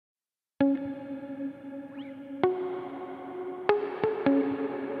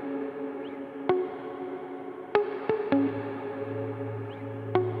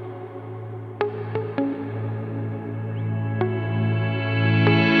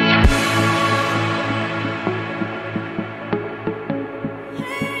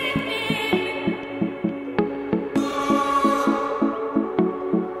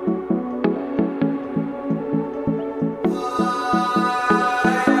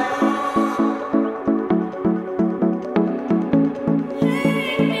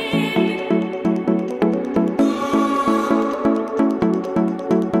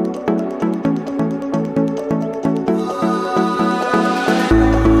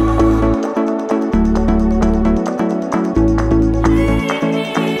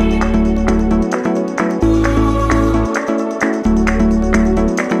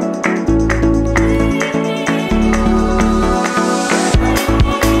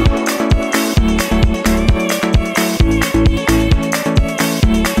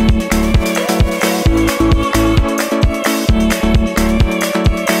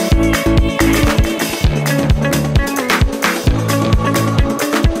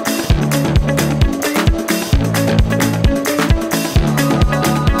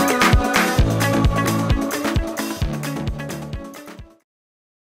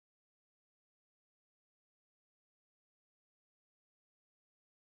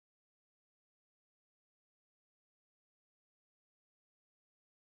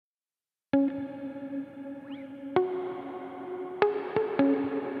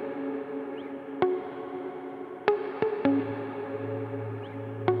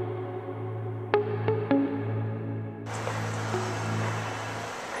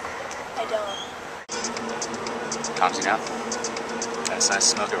calms you down. And it's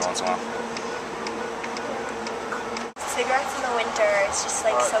nice to smoke every once in a while. Cigarettes in the winter, it's just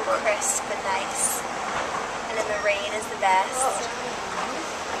like so crisp and nice. And in the rain is the best.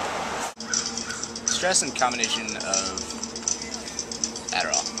 Stress and combination of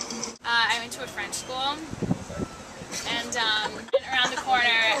Adderall. I went to a French school, and went around the corner,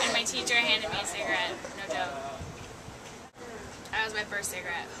 and my teacher handed me a cigarette. No joke. That was my first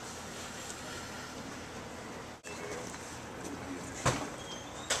cigarette.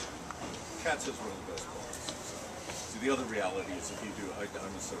 Cats is one of the best bars. See, the other reality is if you do,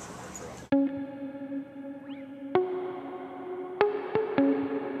 I'm a social worker.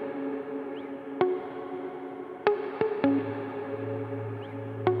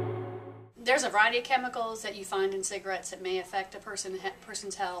 There's a variety of chemicals that you find in cigarettes that may affect a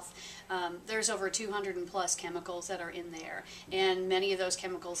person's health. There's over 200 and plus chemicals that are in there, and many of those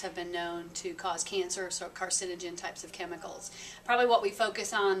chemicals have been known to cause cancer, so carcinogen types of chemicals. Probably what we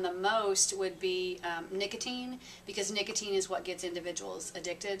focus on the most would be nicotine, because nicotine is what gets individuals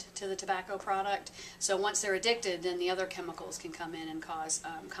addicted to the tobacco product. So once they're addicted, then the other chemicals can come in and cause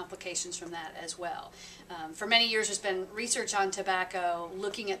complications from that as well. For many years there's been research on tobacco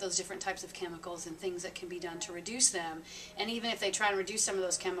looking at those different types of chemicals and things that can be done to reduce them, and even if they try and reduce some of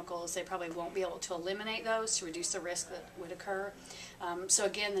those chemicals, they probably won't be able to eliminate those to reduce the risk that would occur. So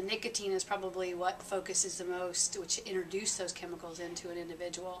again, the nicotine is probably what focuses the most, which introduce those chemicals into an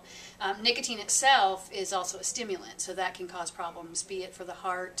individual. Nicotine itself is also a stimulant, so that can cause problems, be it for the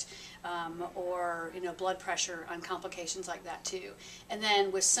heart or blood pressure, on complications like that too. And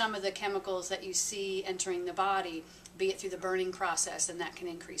then with some of the chemicals that you see entering the body, be it through the burning process, and that can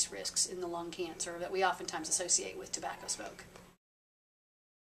increase risks in the lung cancer that we oftentimes associate with tobacco smoke.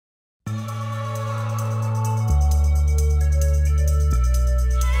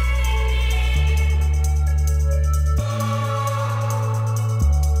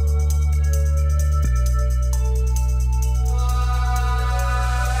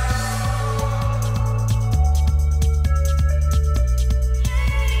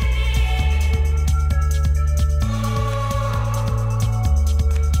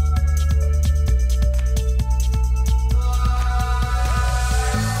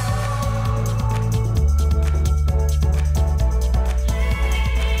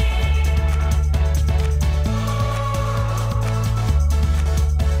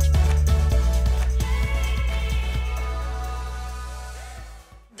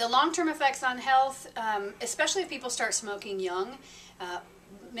 The long-term effects on health, especially if people start smoking young,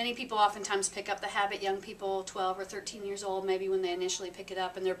 many people oftentimes pick up the habit, young people 12 or 13 years old, maybe when they initially pick it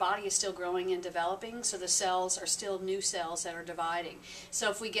up, and their body is still growing and developing, so the cells are still new cells that are dividing. So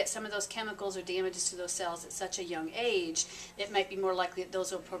if we get some of those chemicals or damages to those cells at such a young age, it might be more likely that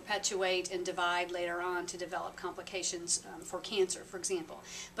those will perpetuate and divide later on to develop complications for cancer, for example.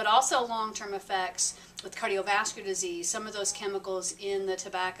 But also long-term effects with cardiovascular disease. Some of those chemicals in the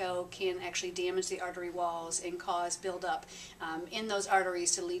tobacco can actually damage the artery walls and cause buildup in those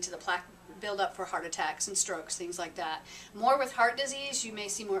arteries to lead to the plaque buildup for heart attacks and strokes, things like that. More with heart disease, you may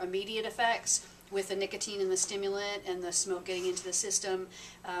see more immediate effects with the nicotine and the stimulant and the smoke getting into the system.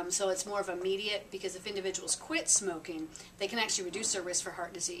 So it's more of immediate, because if individuals quit smoking, they can actually reduce their risk for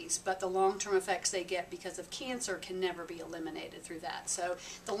heart disease, but the long-term effects they get because of cancer can never be eliminated through that. So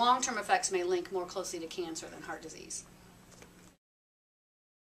the long-term effects may link more closely to cancer than heart disease.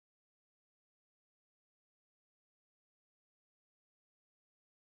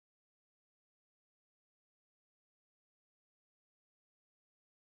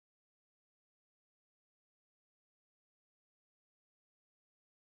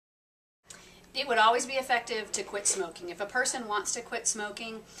 It would always be effective to quit smoking. If a person wants to quit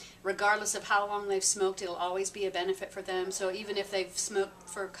smoking, regardless of how long they've smoked, it'll always be a benefit for them. So even if they've smoked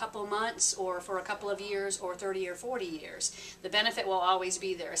for a couple months or for a couple of years or 30 or 40 years, the benefit will always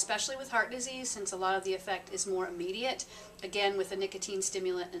be there, especially with heart disease, since a lot of the effect is more immediate. Again, with the nicotine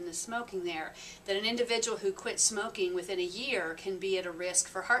stimulant and the smoking there, that an individual who quits smoking within a year can be at a risk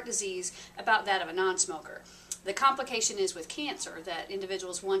for heart disease about that of a non-smoker. The complication is with cancer, that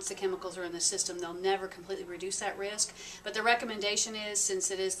individuals, once the chemicals are in the system, they'll never completely reduce that risk. But the recommendation is, since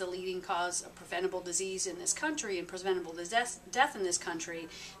it is the leading cause of preventable disease in this country and preventable death in this country,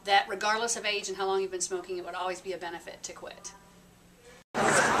 that regardless of age and how long you've been smoking, it would always be a benefit to quit.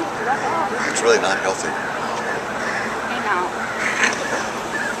 It's really not healthy. I know.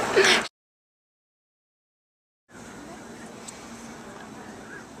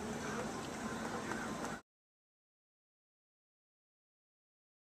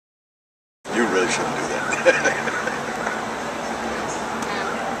 You really shouldn't do that.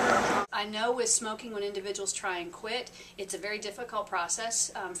 I know know with smoking, when individuals try and quit, it's a very difficult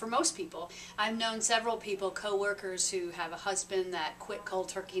process for most people. I've known several people, co-workers, who have a husband that quit cold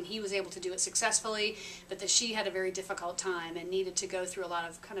turkey, and he was able to do it successfully, but that she had a very difficult time and needed to go through a lot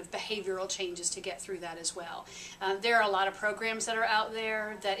of kind of behavioral changes to get through that as well. There are a lot of programs that are out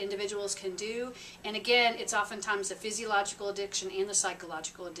there that individuals can do, and again, it's oftentimes the physiological addiction and the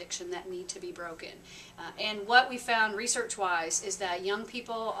psychological addiction that need to be broken. And what we found research-wise is that young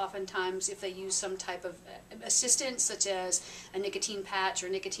people, oftentimes, if they use some type of assistance, such as a nicotine patch or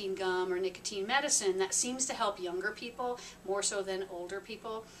nicotine gum or nicotine medicine, that seems to help younger people more so than older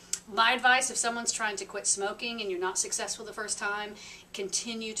people. My advice, if someone's trying to quit smoking and you're not successful the first time,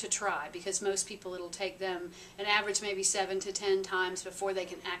 continue to try, because most people, it'll take them an average maybe 7 to 10 times before they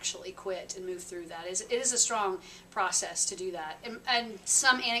can actually quit and move through that. It is a strong process to do that. And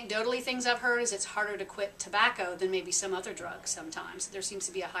some anecdotally things I've heard is it's harder to quit tobacco than maybe some other drugs sometimes. There seems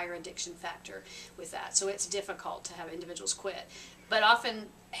to be a higher addiction factor with that, so it's difficult to have individuals quit. But often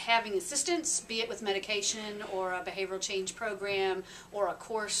having assistance, be it with medication or a behavioral change program or a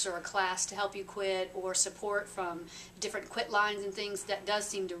course or a class to help you quit, or support from different quit lines and things, that does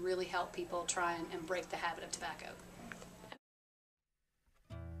seem to really help people try and break the habit of tobacco.